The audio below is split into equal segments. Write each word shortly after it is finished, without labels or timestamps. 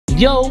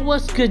Yo,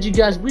 what's good, you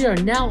guys? We are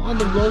now on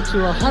the road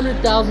to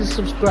 100,000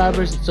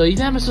 subscribers. So if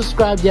you haven't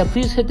subscribed yet,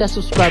 please hit that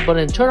subscribe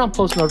button and turn on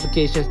post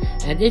notifications.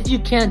 And if you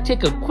can,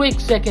 take a quick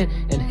second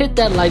and hit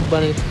that like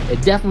button.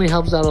 It definitely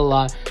helps out a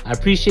lot. I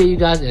appreciate you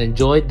guys and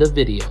enjoyed the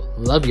video.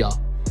 Love y'all.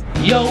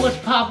 Yo, what's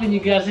poppin', you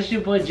guys? It's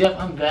your boy Jeff.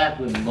 I'm back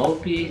with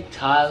Mopi,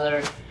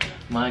 Tyler,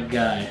 my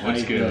guy.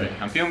 What's good?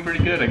 Feeling? I'm feeling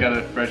pretty good. I got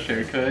a fresh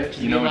haircut.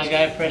 You know my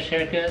guy, fresh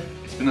haircut?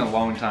 It's been a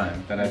long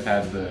time that I've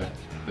had the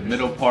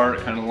middle part,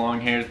 kind of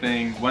long hair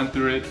thing. Went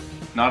through it,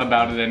 not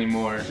about it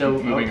anymore. So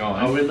moving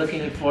on. Are we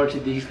looking forward to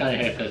these kind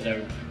of haircuts?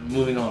 Are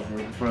moving on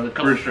for a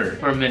couple, for sure.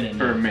 For a minute.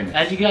 For a minute.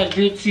 As you guys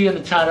did see in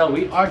the title,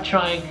 we are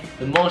trying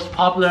the most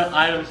popular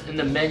items in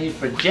the menu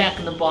for Jack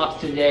in the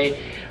Box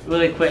today.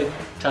 Really quick,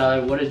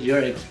 Tyler, what is your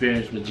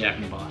experience with Jack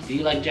in the Box? Do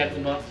you like Jack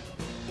in the Box?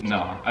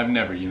 No, I've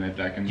never eaten at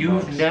Jack in the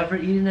Box. You've never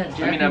eaten at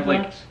Jack in the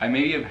Box? I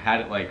maybe have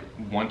had it like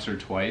once or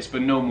twice,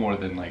 but no more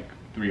than like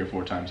 3 or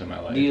 4 times in my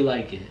life. Do you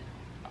like it?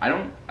 I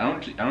don't.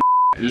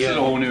 This is a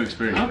whole new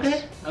experience.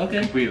 Okay.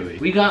 Completely.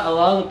 We got a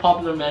lot of the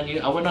popular menu.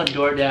 I went on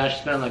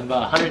DoorDash, spent like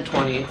about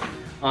 120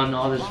 on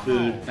all this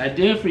food. I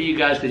did it for you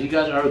guys because you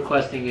guys are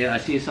requesting it. I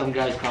see some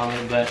guys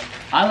comment, but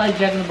I like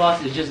Jack in the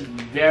Box. It's just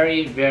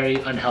very, very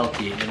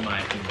unhealthy in my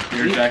opinion.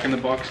 You're a Jack in the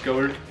Box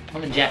goer?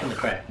 I'm a Jack in the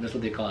Crack. That's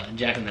what they call it.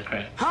 Jack in the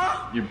Crack.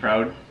 You're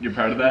proud? You're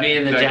proud of that? Me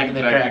and the Jack in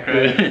the Crack.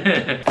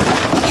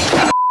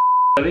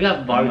 We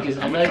got barbecues.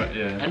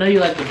 I know you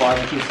like the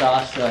barbecue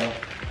sauce, so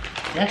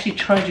they actually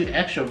charge you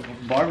extra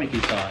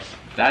barbecue sauce.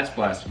 That's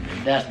blasphemy.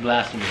 That's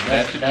blasphemy.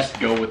 That's just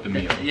go with the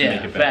meal.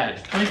 Yeah,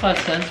 facts. 25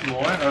 cents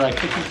more, or like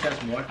 15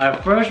 cents more.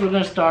 Alright, first we're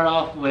gonna start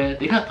off with,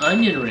 they got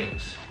onion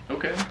rings.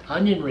 Okay.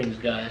 Onion rings,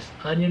 guys.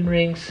 Onion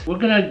rings. We're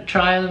gonna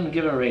try them and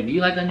give it a rate. Do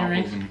you like onion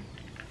rings?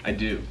 I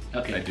do.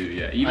 Okay. I do,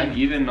 yeah.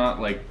 Even not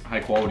like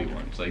high quality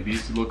ones. Like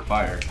these look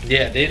fire.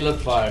 Yeah, they look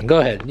fire. Go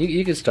ahead.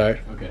 You can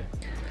start. Okay.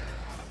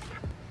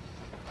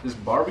 This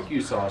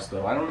barbecue sauce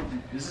though,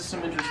 this is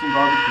some interesting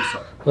barbecue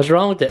sauce. What's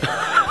wrong with it?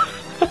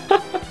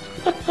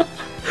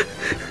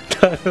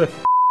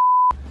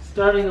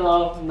 Starting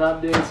off,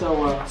 not doing so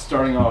well.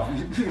 Starting off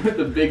with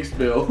a big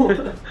spill.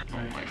 Oh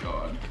my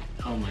god.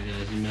 Oh my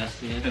god, is you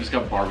messed me up? I just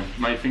got barbecue.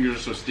 My fingers are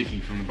so sticky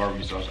from the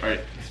barbecue sauce.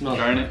 Alright,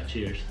 trying it.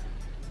 Cheers.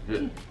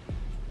 If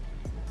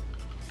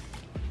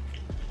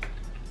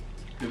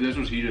this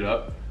was heated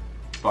up,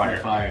 fire.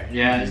 Fire.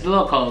 Yeah, it's a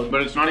little cold.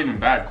 But it's not even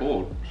bad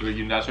cold. So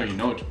that's how you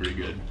know it's pretty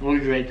good. What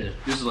would you rate this?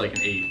 This is like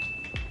an 8.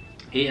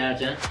 8 out of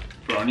 10?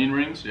 For onion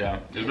rings, yeah.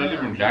 Especially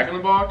from Jack in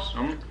the Box.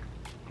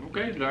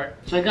 Okay, Jack.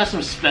 So I got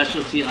some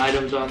specialty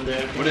items on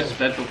there. What is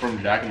special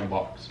from Jack in the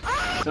Box?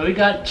 So we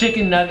got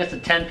chicken nuggets, a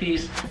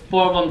 10-piece.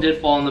 4 of them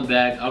did fall in the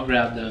bag. I'll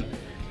grab them.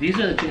 These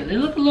are the chicken. They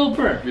look a little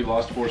burnt. We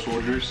lost 4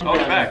 soldiers. Oh,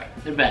 they're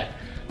back. They're back.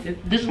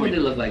 This is what they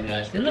look like,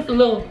 guys. They look a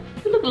little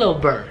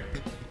burnt.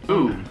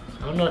 Ooh.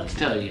 I don't know what to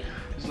tell you.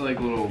 This is like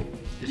a little.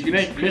 It's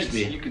very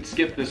crispy. You could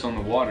skip this on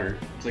the water.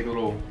 It's like a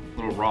little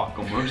rock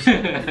almost.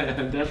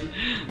 that's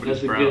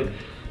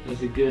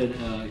a good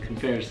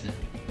comparison.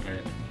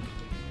 Right.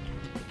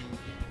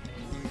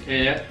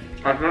 Yeah.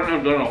 I couldn't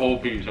have done a whole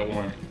piece at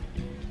once.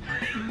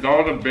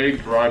 That was a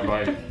big dry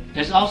bite.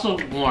 It's also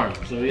warm,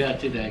 so we gotta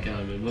take that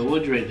account of it. But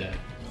we'll rate that.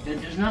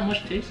 There's not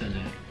much taste in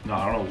that. No,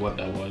 I don't know what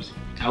that was.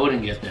 I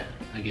wouldn't get that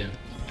again.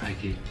 High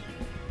key.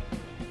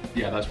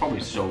 Yeah, that's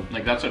probably so.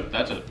 Like that's a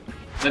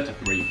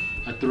 3.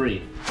 A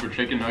 3 for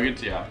chicken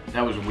nuggets. Yeah,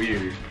 that was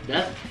weird.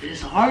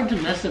 It's hard to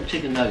mess up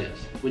chicken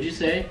nuggets. Would you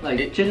say? Like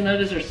chicken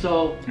nuggets are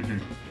so.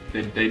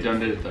 They done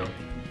did it though.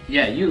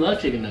 Yeah, you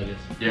love chicken nuggets.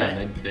 Yeah,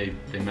 right?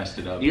 they messed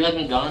it up. Do you like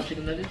McDonald's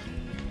chicken nuggets?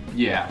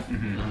 Yeah.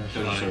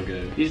 Those are so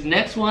good. This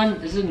next one,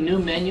 this is a new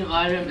menu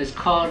item. It's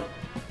called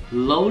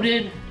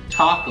loaded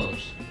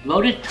tacos.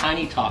 Loaded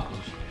tiny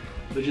tacos,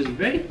 which is a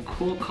very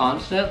cool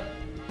concept.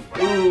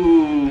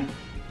 Ooh.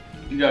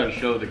 You gotta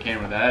show the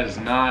camera. That is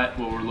not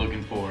what we're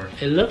looking for.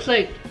 It looks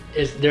like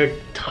they're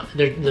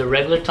the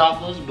regular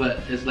tacos, but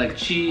it's like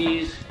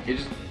cheese.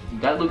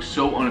 That looks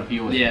so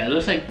unappealing. Yeah, it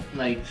looks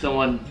like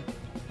someone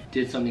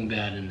did something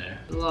bad in there.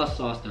 There's a lot of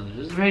sauce down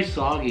there. It's very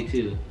soggy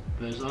too,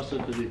 but it's also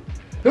could be.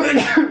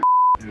 Here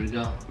we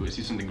go. We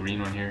see something green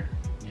on here.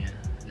 Yeah,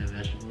 the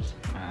vegetables.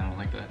 I don't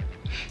like that.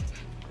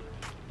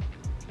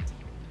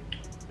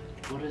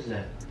 What is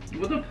that?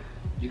 What the?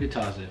 You could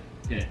toss it.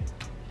 Here.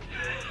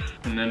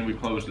 And then we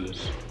close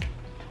this.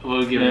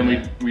 We'll give and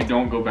it we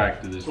don't go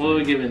back to this. What are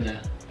we giving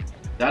that?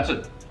 That's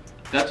a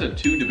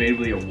 2,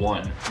 debatably a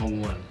 1. A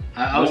 1.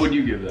 What would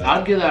you give that?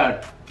 I'd give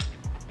that,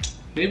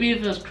 maybe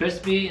if it was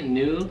crispy and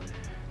new,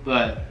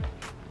 but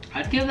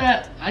I'd give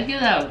that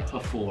a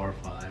 4 or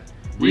 5.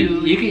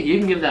 Really? You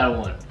can give that a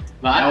 1.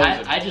 But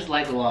I just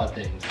like a lot of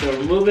things. So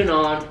we're moving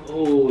on.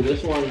 Oh,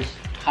 this one's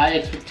high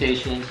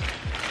expectations,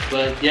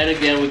 but yet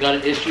again we got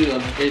an issue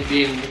of it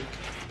being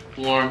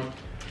warm.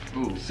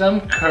 Ooh.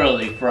 Some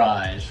curly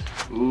fries.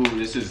 Ooh,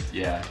 this is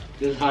This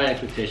is high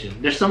expectation.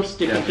 There's some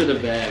sticking to the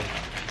bag.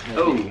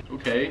 Oh,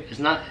 okay.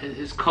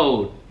 It's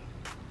cold.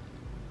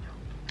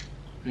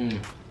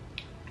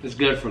 It's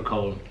good for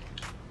cold.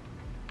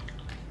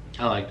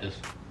 I like this.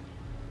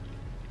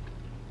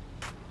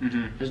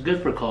 It's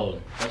good for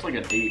cold. That's like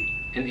an 8.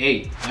 An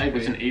 8. I agree.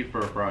 It's an 8 for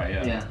a fry,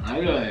 yeah. Yeah,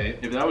 I go 8.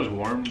 If that was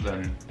warm,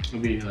 then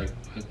it'd be like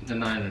a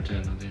 9 or 10,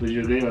 I think. Would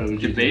you agree or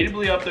would you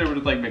debatably up there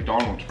with like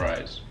McDonald's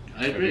fries.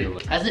 I agree.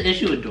 That's the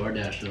issue with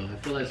DoorDash though. I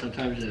feel like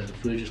sometimes the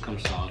food just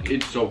comes soggy.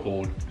 It's so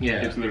cold.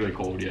 Yeah. It's literally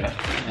cold, yeah.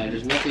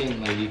 There's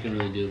nothing like you can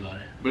really do about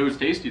it. But it was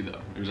tasty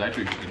though. It was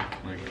actually good.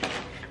 Like,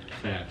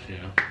 facts,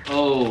 yeah.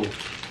 Oh,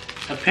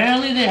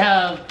 apparently they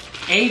have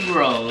egg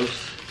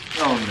rolls.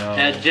 Oh no.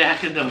 At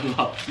Jack in the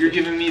Box. You're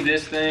giving me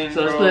this thing,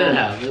 so let's split it in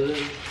half.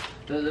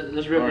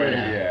 Let's rip it in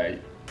half. Yeah.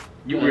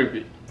 You rip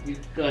it.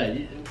 Go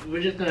ahead.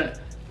 We're just gonna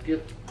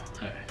give.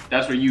 Alright.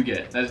 That's what you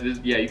get.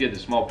 Yeah, you get the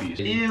small piece.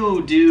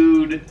 Ew,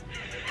 dude.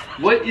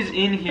 What is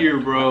in here,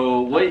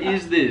 bro? What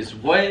is this?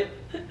 What?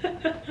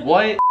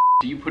 What?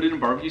 Do you put it in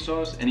barbecue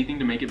sauce? Anything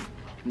to make it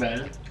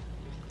better?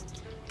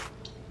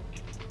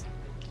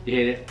 You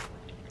hate it?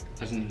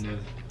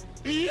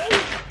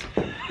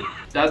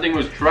 That thing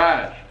was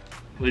trash.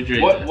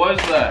 What was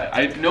that?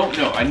 I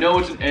know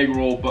it's an egg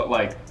roll, but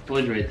like.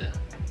 What'd you rate that?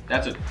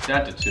 That's a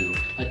 2.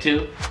 A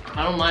 2?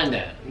 I don't mind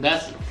that.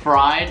 That's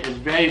fried. It's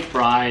very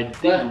fried.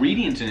 The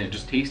ingredients in it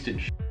just tasted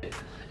shit.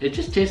 It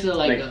just tasted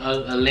like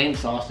a lame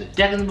sausage.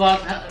 Jack in the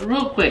Box,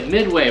 real quick,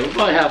 midway. We're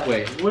probably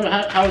halfway.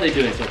 How are they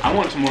doing so far? I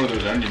want some more of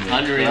those onion rings.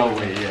 Onion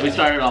rings. Yeah. We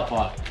started off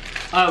hot.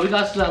 Alright, we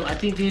got some. I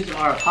think these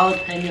are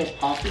jalapeno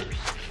poppers.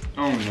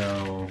 Oh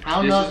no. I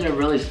don't know if they're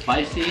really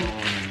spicy.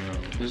 Oh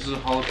no. This is a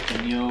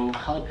jalapeno.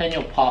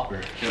 Jalapeno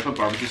popper. Should I put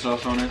barbecue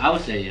sauce on it? I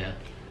would say yeah.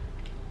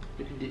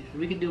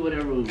 We can do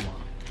whatever we want.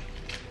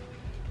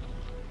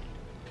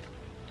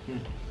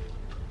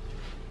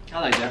 I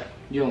like that.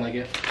 You don't like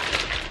it?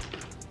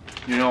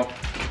 You know,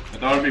 I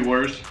thought it'd be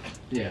worse.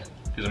 Yeah.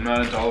 Because I'm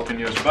not into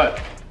jalapenos, but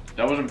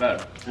that wasn't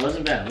bad. It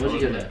wasn't bad. What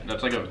did you give that?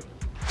 That's like a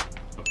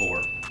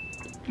 4.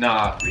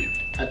 Nah,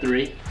 3. A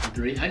 3? A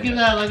 3? I give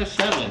that like a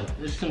 7.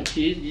 There's some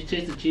cheese. You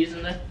taste the cheese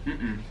in there?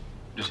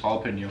 Just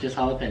jalapeno. Just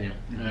jalapeno.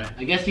 Alright.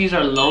 I guess these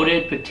are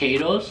loaded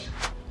potatoes.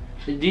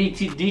 The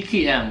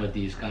DTM with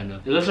these kind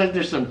of. It looks like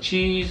there's some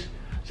cheese,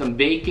 some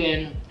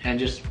bacon, and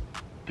just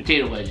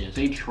potato wedges.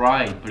 They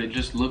tried, but it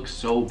just looks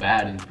so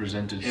bad and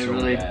presented so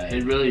bad.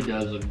 It really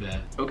does look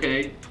bad.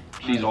 Okay.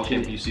 Cheese all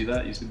came. You see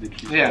that? You see the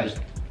cheese? Yeah.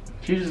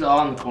 Cheese is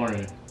all in the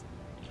corner.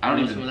 I don't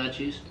even. Some of that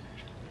cheese.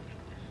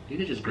 You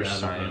could just grab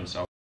science.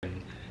 I'll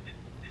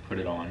put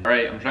it on. All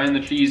right. I'm trying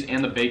the cheese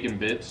and the bacon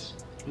bits.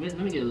 Let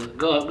me get a look.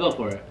 Go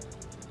for it.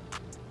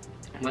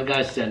 My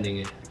guy's sending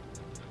it.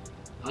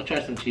 I'll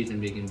try some cheese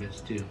and bacon bits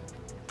too.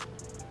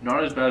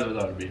 Not as bad as I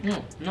thought it'd be.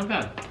 No, not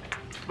bad.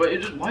 But it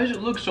just, why does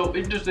it look so?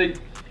 It just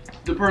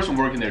the person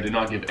working there did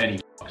not give any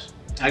fucks.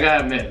 I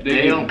gotta admit,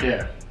 they don't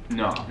care.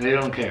 No, they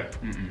don't care.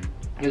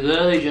 They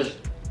literally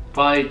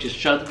probably just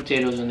shoved the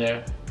potatoes in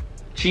there.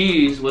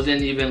 Cheese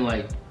wasn't even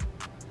like.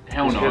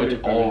 Hell no,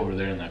 it's all over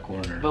there in that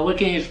corner. But what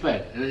can you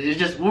expect? It's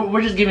just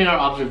we're just giving our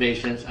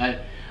observations.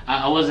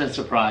 I wasn't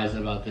surprised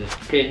about this.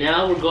 Okay,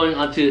 now we're going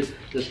on to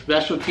the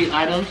specialty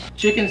items.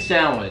 Chicken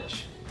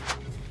sandwich.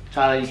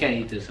 Tyler, you can't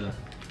eat this, huh?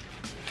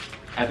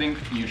 I think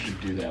you should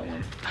do that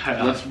one.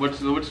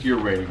 What's your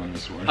rating on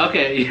this one?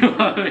 Okay, you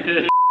want me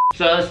to...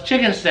 So it's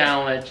chicken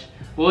sandwich.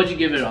 What would you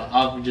give it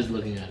off just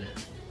looking at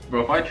it?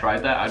 Bro, if I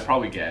tried that, I'd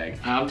probably gag.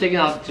 I'm taking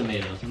out the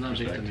tomatoes. I'm not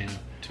taking tomato.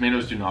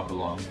 Tomatoes do not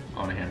belong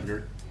on a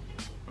hamburger.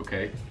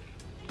 Okay.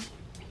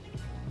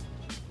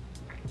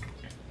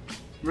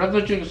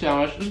 Regular chicken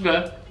sandwich is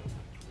good.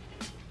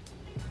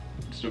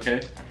 It's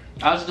okay?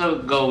 I'll still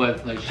go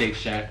with like Shake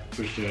Shack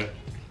for sure.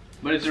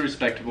 But it's a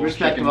respectable.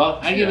 Respectable.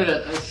 I give it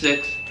a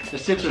 6. A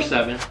 6 or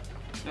 7.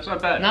 That's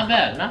not bad. Not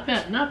bad. Not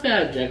bad. Not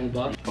bad, Jack in the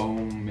Box. Oh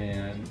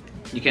man.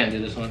 You can't do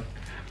this one.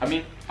 I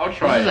mean, I'll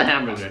try it. This is a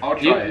hamburger. I'll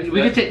try it.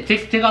 We can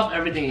take off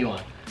everything you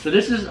want. So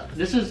this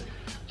is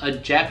a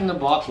Jack in the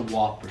Box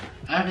Whopper.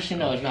 Actually,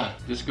 no, it's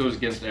not. This goes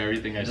against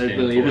everything I stand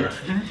for.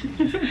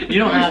 You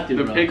don't have to,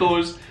 the bro.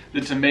 Pickles,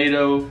 the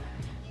tomato.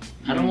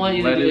 I don't want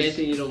you to do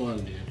anything you don't want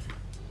to do.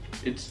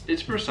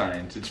 It's for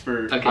science. It's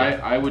for. Okay.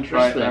 I would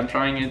try. I'm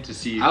trying it to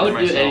see for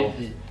myself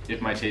if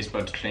my taste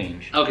buds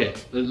change. Okay,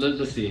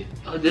 let's see.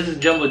 Oh, this is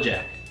Jumbo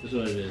Jack. This is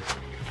what it is.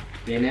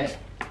 Bayonet.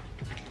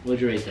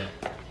 What'd you rate that?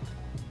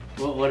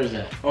 What is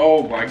that?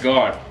 Oh my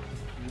god.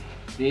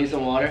 You need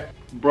some water?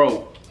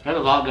 Bro. There's a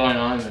lot going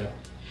on there.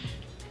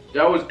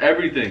 That was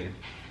everything.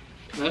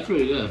 That's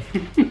pretty good.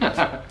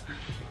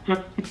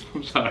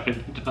 I'm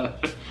sorry.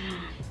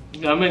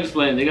 I'm gonna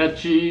explain. They got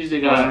cheese, they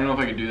got... I don't know if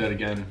I could do that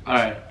again.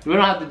 Alright, we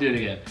don't have to do it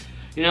again.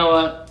 You know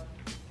what?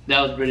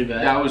 That was pretty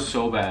bad. That was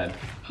so bad.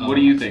 What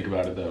do you think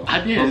about it though?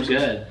 I think it's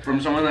good. From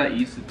someone that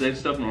eats that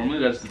stuff normally,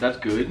 that's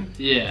good.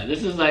 Yeah,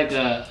 this is like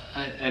an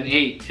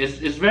 8.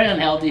 It's very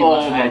unhealthy.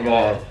 Oh my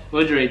god.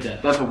 What'd you rate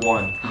that? That's a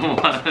 1.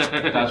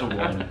 That's a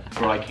 1.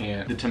 Bro, I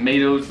can't. The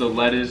tomatoes, the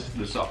lettuce,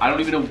 the sauce. I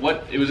don't even know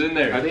what it was in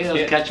there. I think it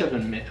was ketchup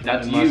and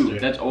that's and you. mustard.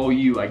 That's all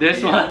you.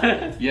 This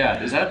one?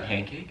 Yeah. Is that a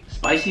pancake?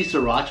 Spicy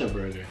sriracha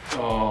burger.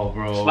 Oh,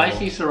 bro.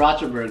 Spicy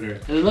sriracha burger.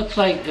 It looks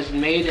like it's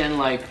made in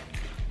like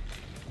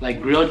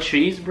grilled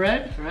cheese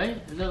bread,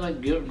 right? Is that like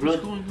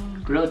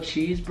grilled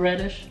cheese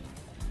breadish?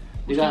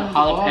 You got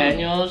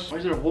jalapenos. Why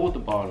is there a hole at the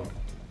bottom?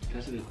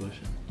 That's a good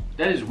question.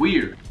 That is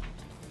weird.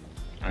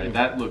 Alright,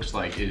 that looks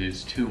like it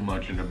is too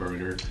much in a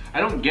burger. I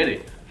don't get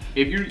it.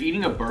 If you're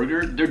eating a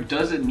burger, there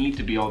doesn't need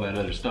to be all that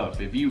other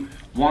stuff. If you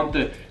want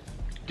the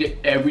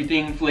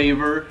everything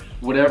flavor,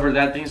 whatever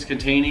that thing's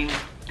containing,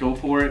 go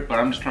for it. But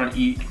I'm just trying to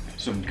eat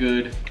some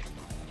good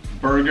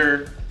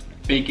burger,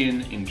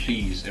 bacon, and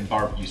cheese, and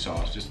barbecue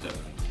sauce. Just a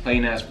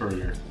plain ass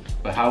burger.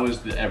 But how is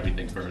the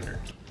everything burger?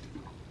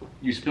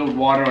 You spilled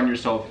water on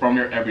yourself from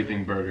your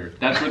everything burger.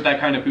 That's what that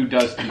kind of food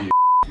does to you.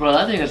 Bro,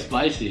 that thing is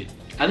spicy.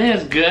 I think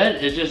it's good.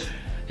 It's just,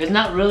 it's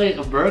not really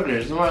a burger.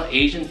 It's more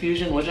Asian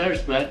fusion, which I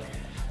respect.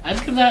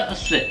 I'd give that a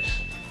 6.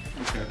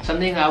 Okay.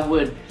 Something I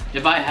would,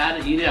 if I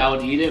had to eat it, I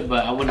would eat it,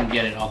 but I wouldn't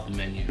get it off the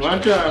menu. We're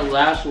on to our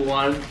last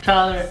one.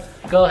 Tyler,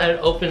 go ahead,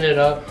 open it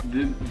up.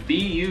 The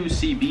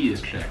BUCB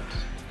is checked.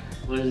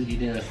 What is it you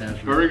think that stands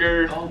for?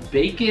 Burger. Oh,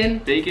 bacon.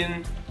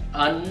 Bacon.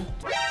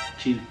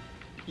 Cheese.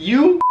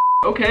 You?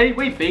 Okay,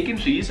 wait, bacon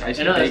cheese. I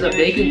see know, bacon it's a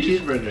bacon cheese.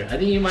 cheeseburger. I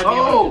think you might be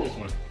able to do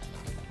this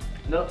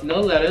one.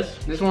 No lettuce.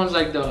 This one's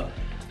like the,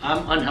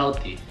 I'm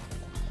unhealthy.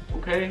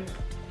 Okay.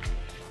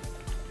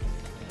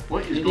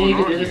 What is you going think you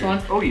on can do this here?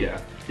 one? Oh yeah.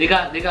 They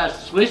got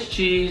Swiss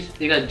cheese,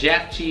 they got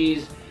jack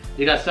cheese,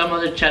 they got some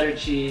other cheddar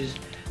cheese,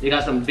 they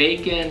got some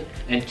bacon,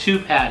 and 2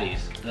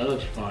 patties. That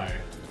looks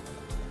fire.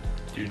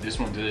 Dude, this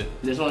one's it.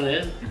 This one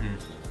is?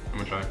 I'm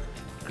gonna try.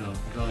 Go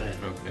ahead.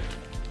 Okay.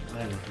 Go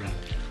ahead, my friend.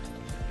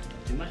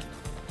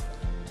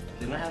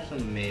 They might have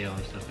some mayo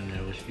and stuff in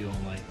there which you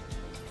don't like.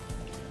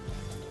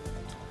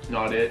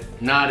 Not it.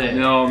 Not it.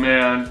 No,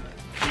 man.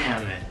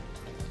 Damn it.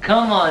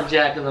 Come on,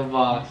 Jack in the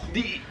Box.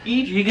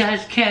 You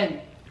guys can't.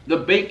 The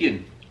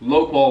bacon,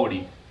 low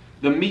quality.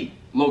 The meat,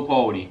 low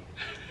quality.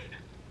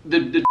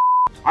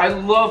 I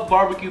love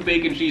barbecue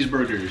bacon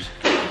cheeseburgers.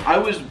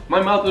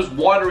 My mouth was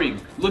watering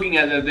looking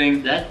at that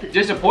thing.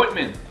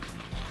 Disappointment.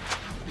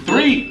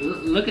 3.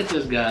 Look at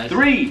this, guys.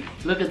 3.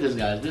 Look at this,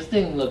 guys. This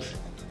thing looks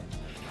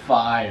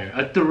fire.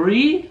 A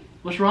 3?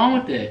 What's wrong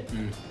with it?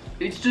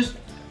 It's just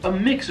a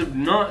mix of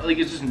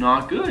it's just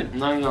not good. I'm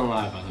not even gonna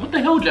lie about that. What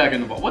the hell, Jack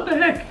in the Box? What the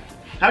heck?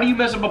 How do you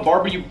mess up a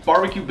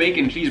barbecue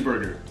bacon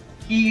cheeseburger?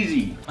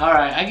 Easy. All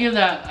right, I give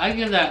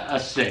that a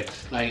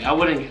 6. Like I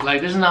wouldn't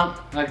this is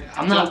not like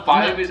I'm not. So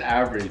 5 is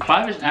average.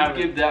 5 is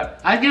average. Give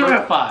that. I give it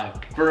a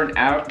 5 for an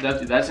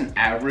that's an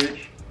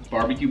average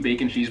barbecue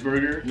bacon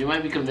cheeseburger. You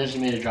might be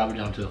convincing me to drop it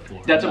down to a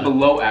 4. That's a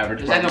below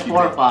average. It's like a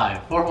 4 or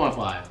 5,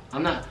 4.5.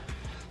 I'm not.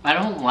 I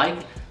don't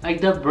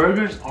like the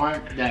burgers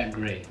aren't that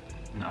great.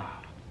 Nah.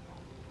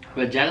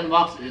 But Jack in the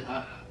Box,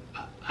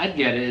 I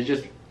get it. It's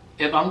just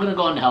if I'm gonna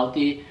go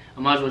unhealthy, I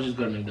might as well just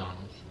go to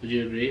McDonald's. Would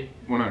you agree?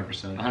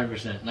 100%.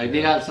 100%. Like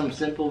they got some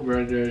simple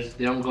burgers.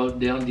 They don't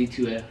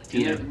do it.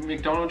 Yeah,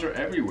 McDonald's are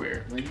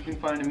everywhere. Like you can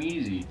find them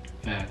easy.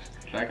 Facts.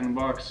 Jack in the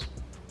Box.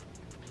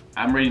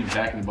 I'm rating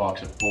Jack in the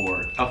Box a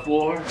 4. A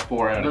 4? A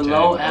 4 out of 10.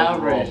 Below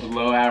average. Overall,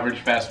 below average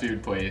fast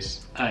food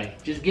place.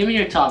 Alright, just give me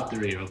your top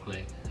 3 real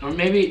quick. Or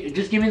maybe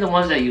just give me the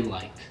ones that you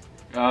liked.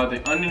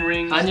 The onion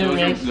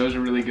rings. Those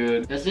are really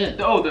good. That's it.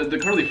 Oh, the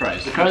curly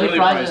fries. The curly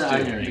fries and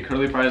onion rings. The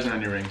curly fries and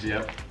onion rings,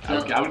 yep.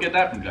 I would get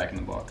that from Jack in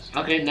the Box.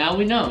 Okay, now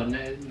we know.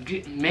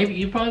 Maybe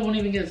you probably won't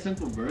even get a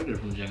simple burger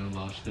from Jack in the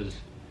Box because...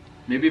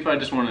 Maybe if I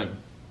just want to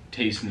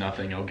taste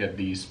nothing, I'll get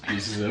these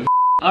pieces of...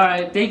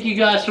 Alright, thank you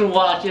guys for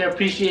watching. I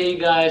appreciate you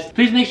guys.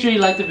 Please make sure you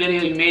like the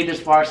video. You made this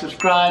far.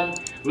 Subscribe.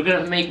 We're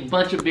going to make a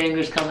bunch of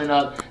bangers coming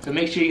up. So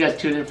make sure you guys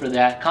tune in for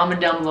that.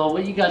 Comment down below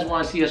what you guys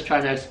want to see us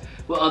try next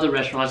with other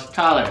restaurants.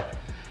 Tyler,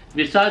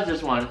 besides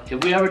this one,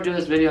 if we ever do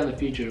this video in the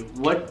future,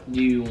 what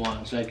do you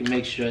want so I can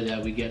make sure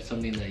that we get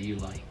something that you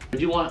like? What do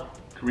you want?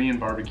 Korean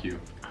barbecue.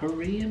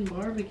 Korean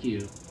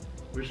barbecue.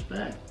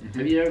 Respect.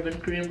 Have you ever been to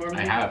Korean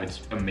barbecue? I have.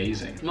 It's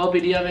amazing. Mopi,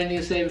 do you have anything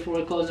to say before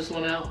we close this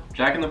one out?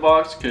 Jack in the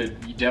Box could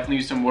definitely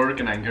use some work,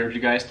 and I encourage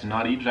you guys to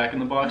not eat Jack in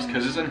the Box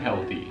because it's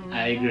unhealthy.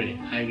 I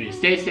agree.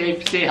 Stay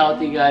safe, stay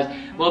healthy, guys.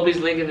 Mopi's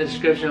link in the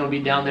description will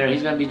be down there.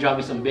 He's going to be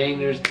dropping some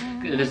bangers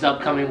this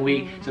upcoming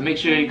week, so make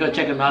sure you go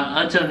check him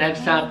out. Until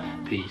next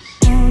time, peace.